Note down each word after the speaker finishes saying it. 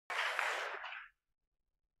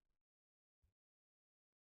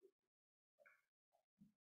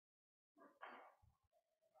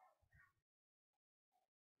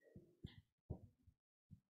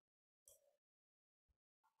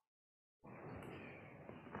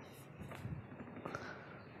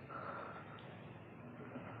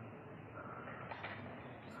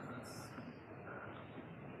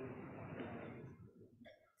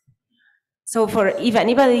So for if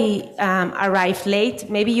anybody arrived late,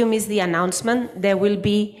 maybe you missed the announcement, there will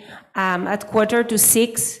be at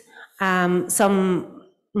 5:45 some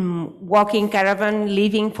walking caravan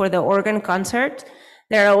leaving for the organ concert.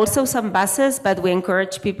 There are also some buses, but we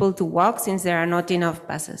encourage people to walk since there are not enough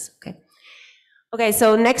buses. Okay,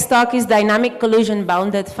 so next talk is dynamic collusion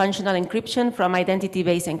bounded functional encryption from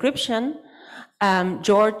identity-based encryption.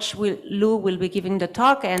 George Liu will be giving the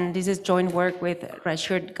talk, and this is joint work with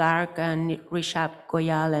Rachit, Garg, and Rishab,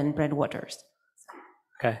 Goyal, and Brent Waters.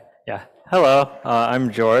 Okay, yeah. Hello,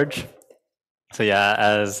 I'm George. So yeah,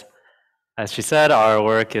 as she said, our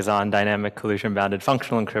work is on dynamic collusion-bounded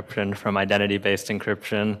functional encryption from identity-based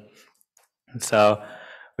encryption. So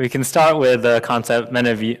we can start with the concept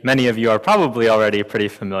many of you are probably already pretty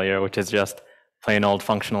familiar, which is just plain old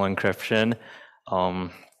functional encryption.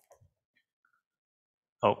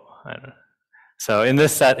 So in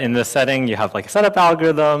this setting, you have like a setup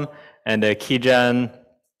algorithm and a keygen,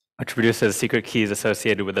 which produces secret keys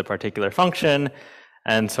associated with a particular function.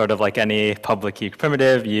 And sort of like any public key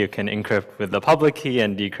primitive, you can encrypt with the public key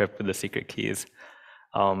and decrypt with the secret keys.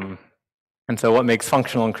 And so what makes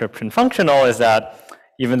functional encryption functional is that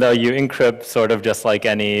even though you encrypt sort of just like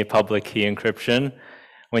any public key encryption,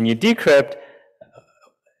 when you decrypt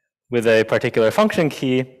with a particular function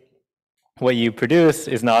key, what you produce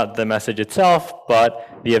is not the message itself, but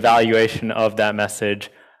the evaluation of that message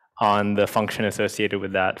on the function associated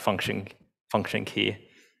with that function key.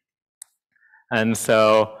 And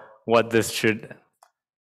so what this should,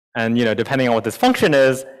 and depending on what this function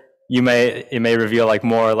is, it may reveal like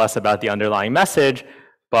more or less about the underlying message,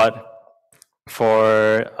 but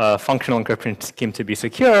for a functional encryption scheme to be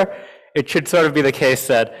secure, it should sort of be the case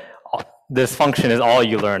that this function is all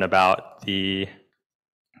you learn about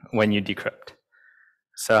when you decrypt.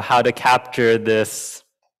 So how to capture this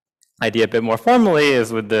idea a bit more formally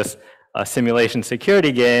is with this simulation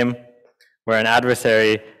security game, where an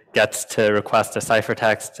adversary gets to request a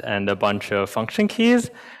ciphertext and a bunch of function keys,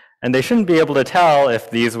 and they shouldn't be able to tell if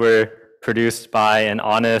these were produced by an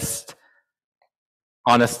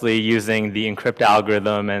honestly using the encrypt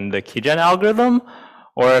algorithm and the keygen algorithm,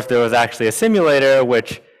 or if there was actually a simulator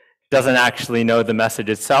which doesn't actually know the message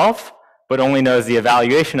itself, but only knows the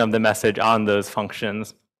evaluation of the message on those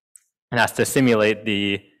functions and has to simulate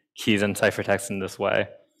the keys and ciphertext in this way.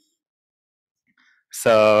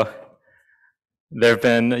 So there have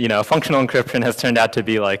been, functional encryption has turned out to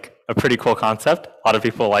be like a pretty cool concept. A lot of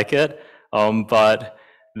people like it, but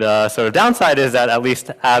the sort of downside is that, at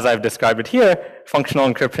least as I've described it here, functional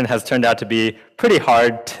encryption has turned out to be pretty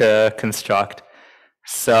hard to construct.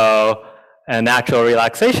 So a natural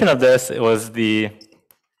relaxation of this was the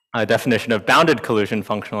definition of bounded collusion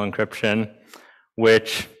functional encryption,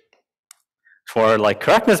 which for like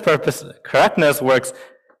correctness works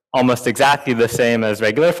almost exactly the same as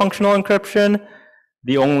regular functional encryption.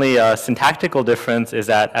 The only syntactical difference is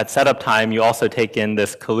that at setup time, you also take in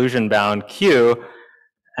this collusion-bound Q,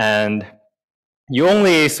 and you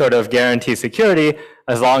only sort of guarantee security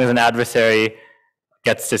as long as an adversary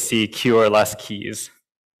gets to see Q or less keys.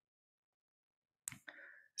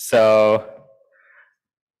 So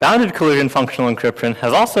bounded collusion functional encryption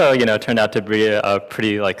has also, turned out to be a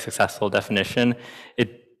pretty successful definition.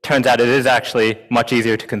 It turns out it is actually much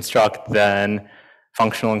easier to construct than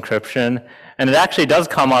functional encryption. And it actually does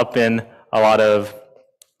come up in a lot of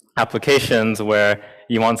applications where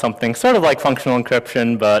you want something sort of like functional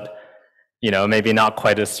encryption, but maybe not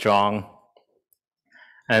quite as strong.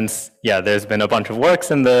 And yeah, there's been a bunch of works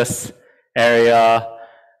in this area.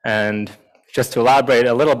 And just to elaborate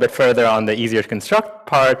a little bit further on the easier to construct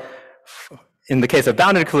part, in the case of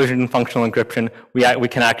bounded collusion functional encryption, we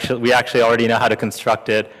actually already know how to construct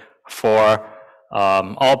it for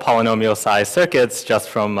all polynomial sized circuits just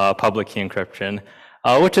from public key encryption,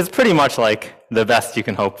 which is pretty much like the best you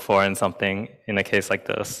can hope for in a case like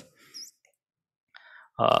this.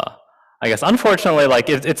 I guess unfortunately,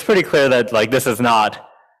 it's pretty clear that this is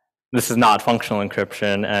not functional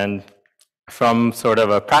encryption, and from sort of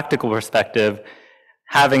a practical perspective,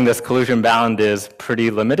 having this collusion bound is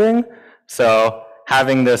pretty limiting. So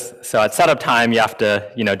at setup time, you have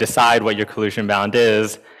to decide what your collusion bound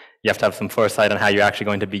is. You have to have some foresight on how you're actually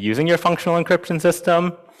going to be using your functional encryption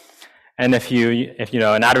system. And if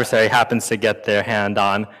an adversary happens to get their hand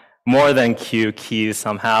on more than Q keys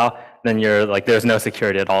somehow, then there's no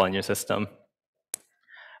security at all in your system.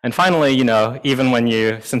 And finally,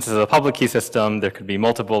 even since it's a public key system, there could be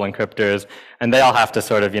multiple encryptors, and they all have to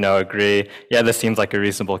sort of, agree, yeah, this seems like a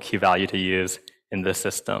reasonable key value to use in this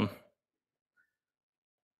system.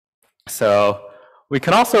 So we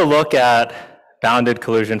can also look at bounded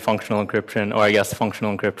collusion functional encryption, or I guess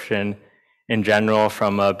functional encryption in general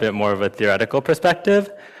from a bit more of a theoretical perspective.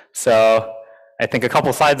 So I think a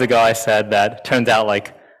couple slides ago I said that it turns out like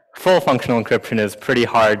full functional encryption is pretty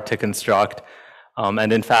hard to construct.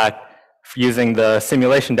 And in fact, using the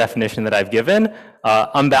simulation definition that I've given,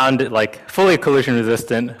 unbounded, like fully collusion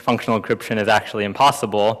resistant functional encryption is actually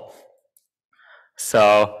impossible.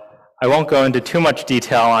 So I won't go into too much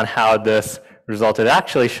detail on how this result is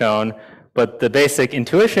actually shown, but the basic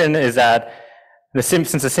intuition is that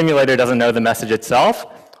since the simulator doesn't know the message itself,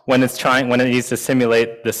 when it needs to simulate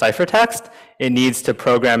the ciphertext, it needs to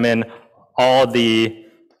program in all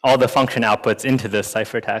the function outputs into this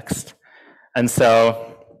ciphertext. And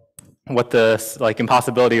so what the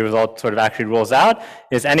impossibility result sort of actually rules out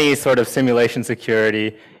is any sort of simulation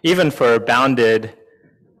security, even for bounded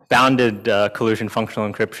collusion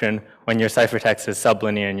functional encryption, when your ciphertext is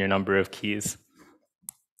sublinear in your number of keys.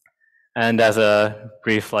 And as a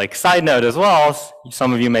brief side note as well,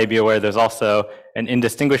 some of you may be aware there's also an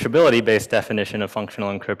indistinguishability-based definition of functional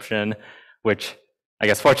encryption, which I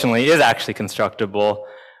guess fortunately is actually constructible.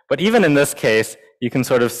 But even in this case, you can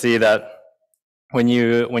sort of see that when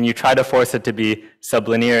you try to force it to be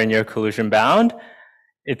sublinear in your collusion bound,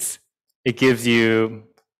 it gives you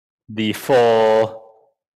the full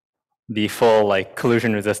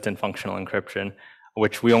collusion resistant functional encryption,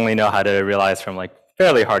 which we only know how to realize from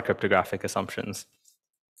fairly hard cryptographic assumptions.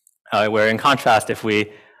 Where in contrast, if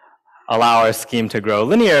we allow our scheme to grow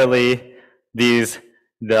linearly,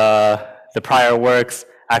 the prior works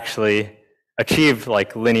actually achieve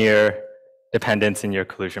linear dependence in your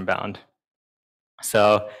collusion bound.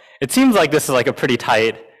 So it seems like this is a pretty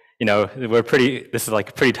tight, this is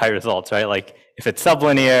pretty tight results, right? If it's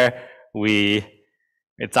sublinear,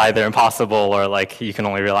 it's either impossible or you can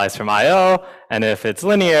only realize from I/O, and if it's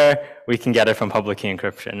linear, we can get it from public key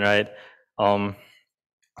encryption, right?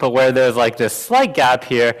 But where there's this slight gap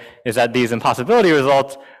here is that these impossibility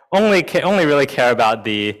results only really care about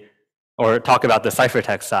or talk about the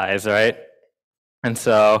ciphertext size, right? And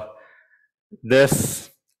so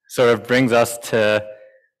this sort of brings us to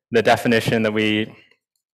the definition that we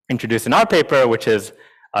introduced in our paper, which is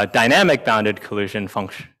a dynamic bounded collusion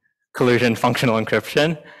functional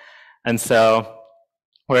encryption. And so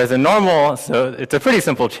whereas so it's a pretty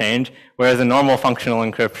simple change, whereas in normal functional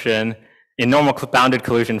encryption, in normal bounded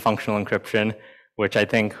collusion functional encryption, which I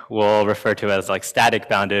think we'll refer to as static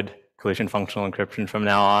bounded collusion functional encryption from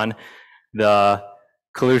now on, the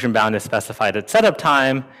collusion bound is specified at setup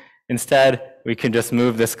time. Instead, we can just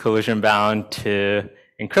move this collusion bound to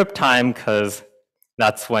encrypt time because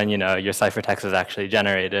that's when your ciphertext is actually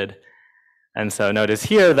generated. And so notice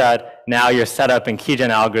here that now your setup and keygen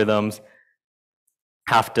algorithms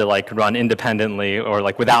have to run independently or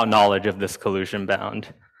without knowledge of this collusion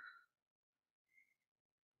bound.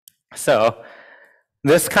 So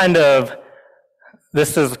this is kind of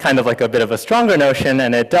a bit of a stronger notion,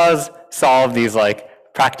 and it does solve these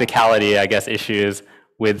practicality, I guess, issues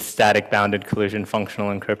with static bounded collusion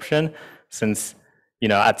functional encryption, since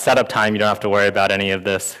at setup time you don't have to worry about any of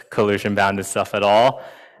this collusion bounded stuff at all.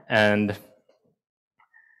 And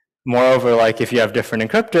moreover, if you have different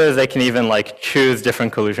encryptors, they can even choose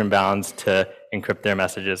different collusion bounds to encrypt their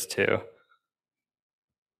messages too.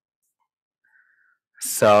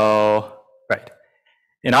 So, right.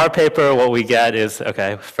 In our paper, what we get is,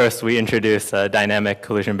 okay, first we introduce a dynamic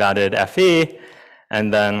collusion bounded FE,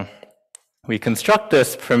 and then we construct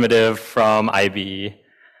this primitive from IBE.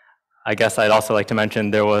 I guess I'd also like to mention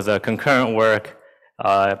there was a concurrent work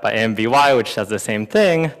by AMVY, which does the same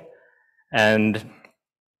thing. And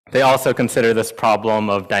they also consider this problem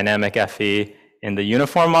of dynamic FE in the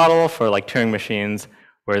uniform model for Turing machines,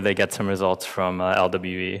 where they get some results from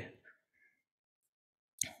LWE.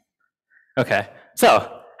 Okay,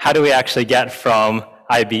 so how do we actually get from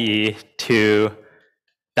IBE to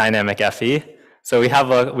dynamic FE? So we have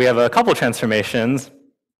a couple transformations.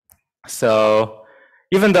 So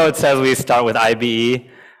even though it says we start with IBE,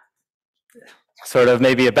 sort of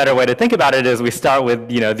maybe a better way to think about it is we start with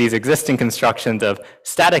these existing constructions of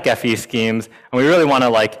static FE schemes, and we really want to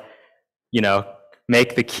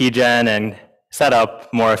make the keygen and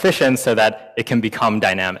setup more efficient so that it can become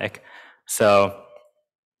dynamic. So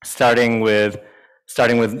starting with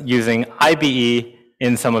using IBE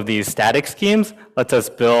in some of these static schemes lets us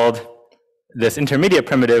build this intermediate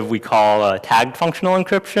primitive we call tagged functional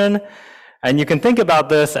encryption. And you can think about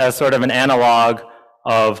this as sort of an analog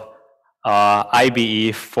of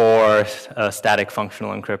IBE for static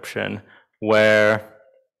functional encryption, where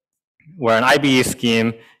an IBE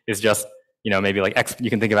scheme is just, maybe you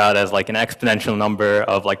can think about it as an exponential number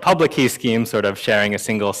of public key schemes sort of sharing a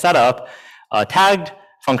single setup. Tagged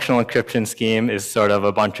functional encryption scheme is sort of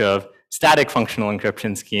a bunch of static functional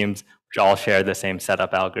encryption schemes, which all share the same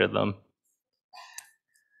setup algorithm.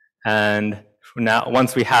 And now,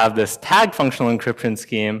 once we have this tagged functional encryption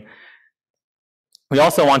scheme, we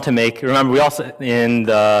also want to make, remember, we also, in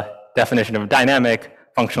the definition of dynamic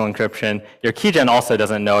functional encryption, your keygen also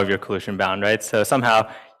doesn't know if you're collusion bound, right? So somehow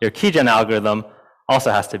your keygen algorithm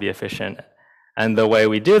also has to be efficient. And the way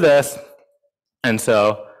we do this, and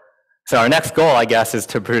so our next goal, I guess, is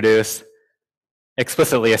to produce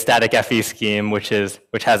explicitly a static FE scheme, which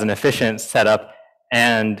has an efficient setup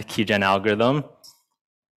and keygen algorithm.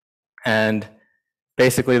 And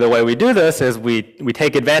basically the way we do this is we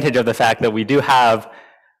take advantage of the fact that we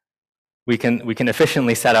can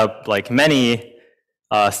efficiently set up like many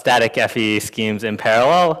static FE schemes in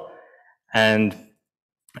parallel. And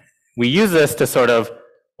we use this to sort of,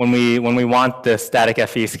 when we want the static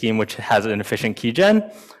FE scheme which has an efficient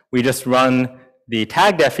keygen, we just run the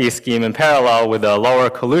tagged FE scheme in parallel with a lower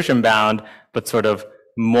collusion bound, but sort of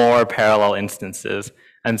more parallel instances.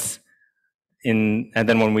 And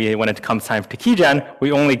then when it comes time to keygen,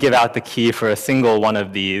 we only give out the key for a single one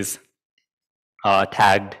of these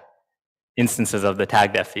tagged instances of the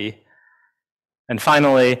tagged FE. And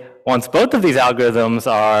finally, once both of these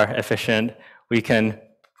algorithms are efficient, we can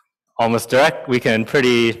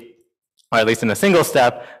pretty, or at least in a single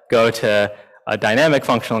step, go to a dynamic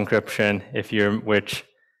functional encryption, which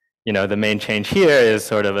the main change here is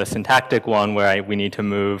sort of a syntactic one where we need to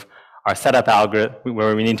move our setup algorithm,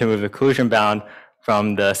 where we need to move the collusion bound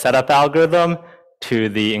from the setup algorithm to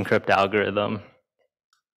the encrypt algorithm.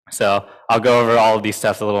 So I'll go over all of these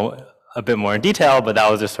steps a bit more in detail, but that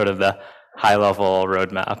was just sort of the high-level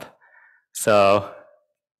roadmap. So,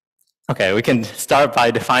 okay, we can start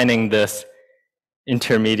by defining this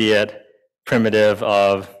intermediate primitive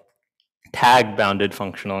of tag-bounded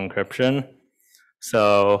functional encryption.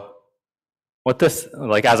 So what this,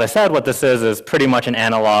 as I said, what this is pretty much an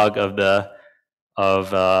analog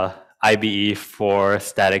of IBE for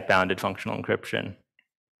static bounded functional encryption.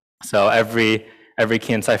 So every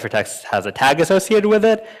key in ciphertext has a tag associated with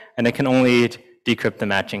it, and it can only decrypt the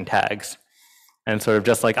matching tags. And sort of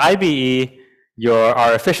just like IBE,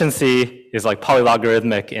 our efficiency is like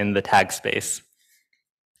polylogarithmic in the tag space.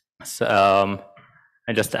 So,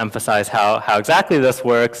 and just to emphasize how exactly this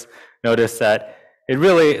works, notice that they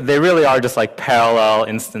really are just like parallel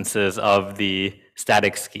instances of the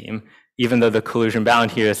static scheme. Even though the collusion bound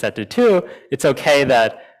here is set to 2, it's okay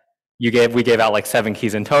that we gave out like 7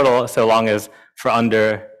 keys in total, so long as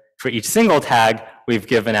for each single tag, we've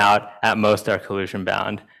given out at most our collusion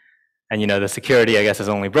bound. And the security, I guess, is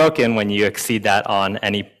only broken when you exceed that on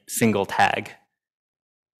any single tag.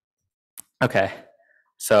 Okay,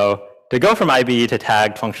 so to go from IBE to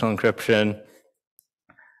tagged functional encryption,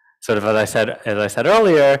 sort of as I said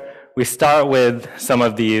earlier, we start with some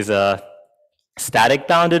of these static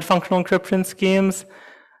bounded functional encryption schemes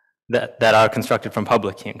that are constructed from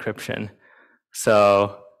public key encryption.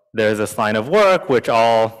 So there's this line of work which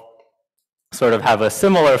all sort of have a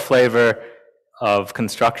similar flavor of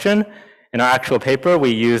construction. In our actual paper, we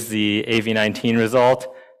use the AV19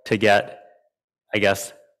 result to get, I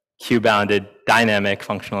guess, Q-bounded dynamic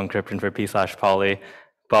functional encryption for P/poly,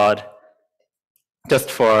 but just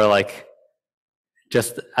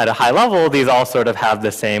at a high level, these all sort of have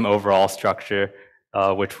the same overall structure,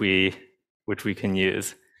 which we can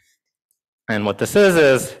use. And what this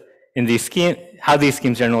is in these how these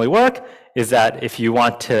schemes generally work is that if you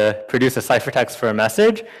want to produce a ciphertext for a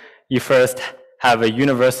message, you first have a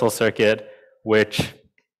universal circuit with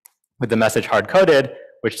the message hard-coded,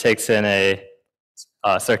 which takes in a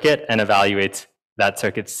circuit and evaluates that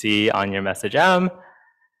circuit C on your message M.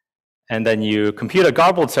 And then you compute a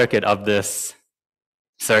garbled circuit of this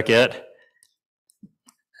circuit.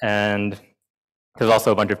 And there's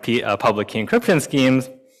also a bunch of public key encryption schemes.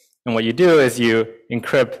 And what you do is you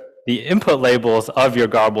encrypt the input labels of your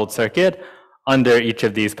garbled circuit under each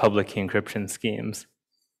of these public key encryption schemes.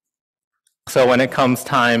 So when it comes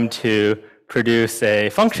time to produce a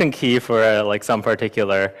function key for some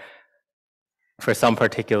particular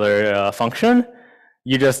function,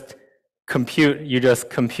 you just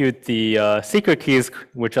compute the secret keys,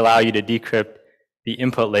 which allow you to decrypt the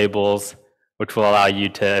input labels, which will allow you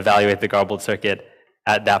to evaluate the garbled circuit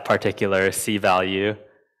at that particular C value,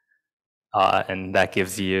 and this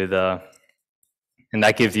gives you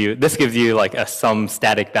like some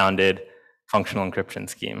static bounded functional encryption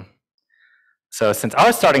scheme. So since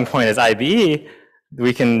our starting point is IBE,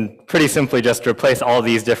 we can pretty simply just replace all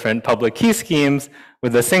these different public key schemes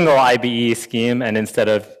with a single IBE scheme, and instead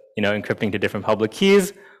of encrypting to different public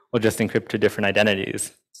keys, we'll just encrypt to different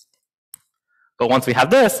identities. But once we have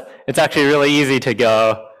this, it's actually really easy to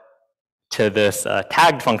go to this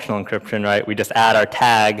tagged functional encryption, right? We just add our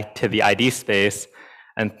tag to the ID space,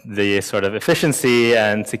 and the sort of efficiency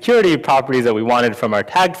and security properties that we wanted from our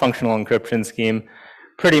tagged functional encryption scheme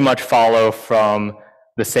pretty much follow from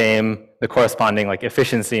the corresponding like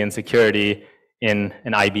efficiency and security in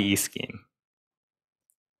an IBE scheme.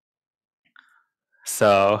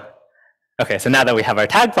 So, okay, so now that we have our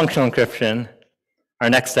tagged functional encryption, our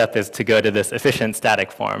next step is to go to this efficient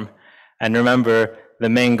static form. And remember, the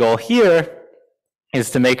main goal here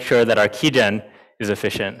is to make sure that our keygen is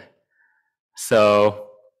efficient. So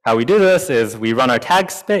how we do this is we run our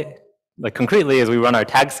tag space, like concretely is we run our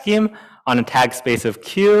tag scheme on a tag space of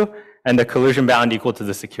Q and the collusion bound equal to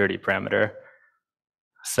the security parameter.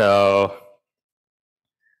 So,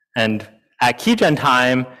 and at keygen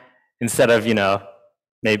time, instead of,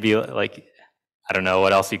 maybe like, I don't know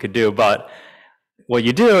what else you could do, but what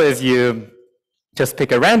you do is you just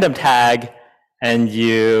pick a random tag and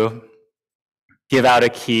you give out a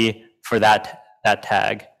key for that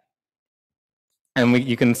tag. And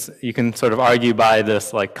you can sort of argue by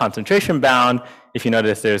this like concentration bound. If you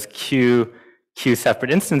notice, there's Q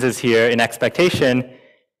separate instances here. In expectation,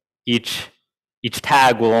 each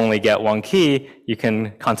tag will only get one key. You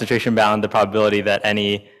can concentration bound the probability that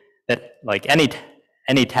any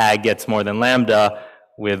tag gets more than lambda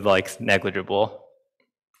with like negligible.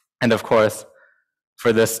 And of course,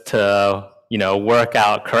 for this to work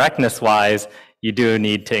out correctness-wise, you do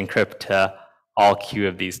need to encrypt to all Q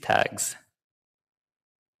of these tags.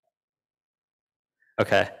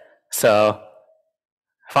 Okay, so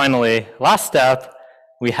finally, last step,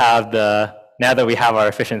 we have now that we have our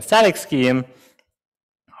efficient static scheme,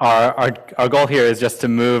 our goal here is just to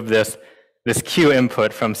move this Q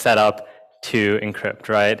input from setup to encrypt,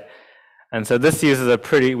 right? And so this uses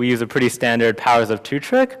we use a pretty standard powers of 2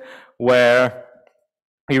 trick where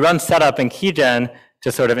we run setup and keygen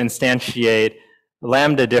to sort of instantiate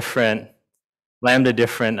lambda different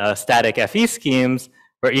static FE schemes,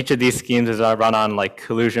 where each of these schemes is run on like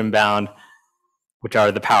collusion bound, which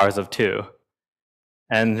are the powers of 2.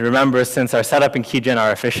 And remember, since our setup and keygen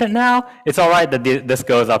are efficient now, it's all right that this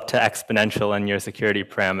goes up to exponential in your security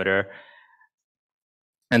parameter.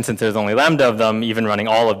 And since there's only lambda of them, even running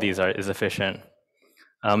all of these is efficient.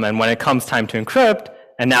 And when it comes time to encrypt,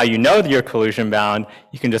 and now you know that you're collusion bound,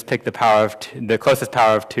 you can just pick the closest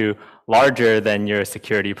power of 2 larger than your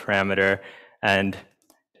security parameter and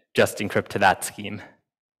just encrypt to that scheme.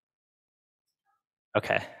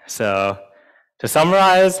 Okay, so to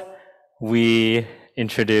summarize, we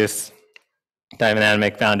introduce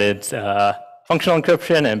dynamic bounded functional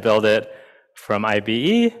encryption and build it from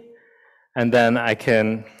IBE. And then I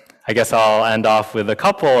guess I'll end off with a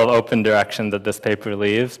couple of open directions that this paper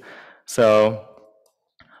leaves. So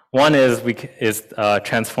one is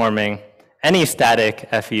transforming any static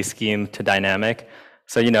FE scheme to dynamic.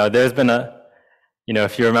 So there's been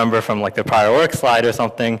if you remember from like the prior work slide or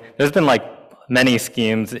something, there's been like many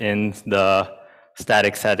schemes in the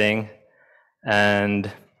static setting, and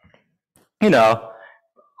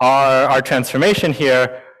our transformation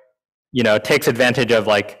here takes advantage of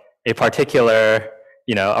like a particular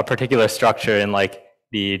structure in like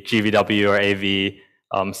the GVW or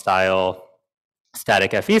AV style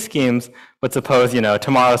static FE schemes. But suppose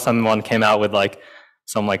tomorrow someone came out with like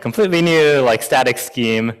some like completely new like static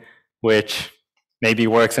scheme which maybe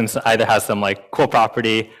works and either has some like cool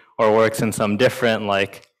property or works in some different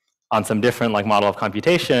on some different like model of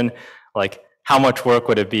computation. Like how much work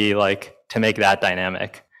would it be like to make that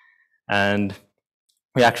dynamic? And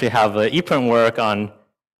we actually have the ePrint work on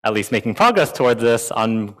at least making progress towards this,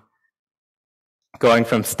 on going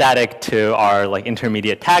from static to our like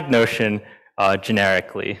intermediate tag notion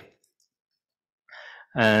generically.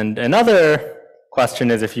 And another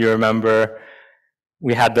question is, if you remember,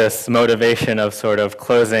 we had this motivation of sort of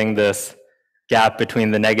closing this gap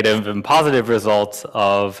between the negative and positive results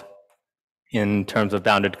in terms of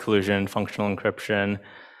bounded collusion, functional encryption,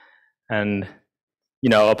 and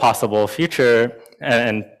a possible future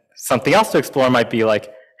and something else to explore might be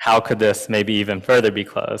like, how could this maybe even further be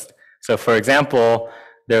closed? So for example,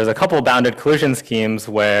 there's a couple bounded collusion schemes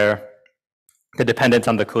where the dependence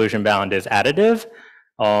on the collusion bound is additive.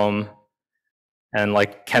 And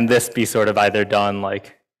like, can this be sort of either done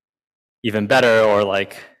like even better or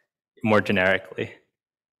like more generically?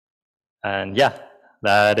 And yeah,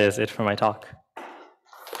 that is it for my talk.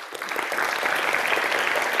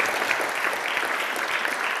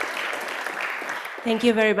 Thank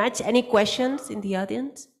you very much. Any questions in the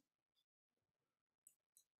audience?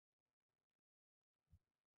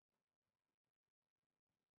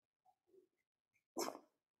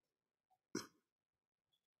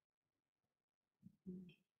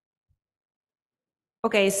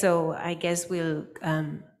 Okay, so I guess we'll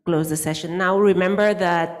close the session. Now remember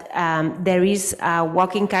that there is a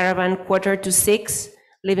walking caravan 5:45,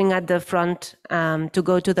 leaving at the front to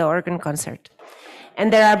go to the organ concert.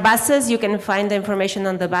 And there are buses, you can find the information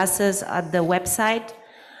on the buses at the website,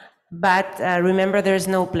 but remember there's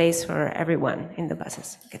no place for everyone in the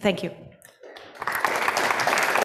buses. Okay, thank you.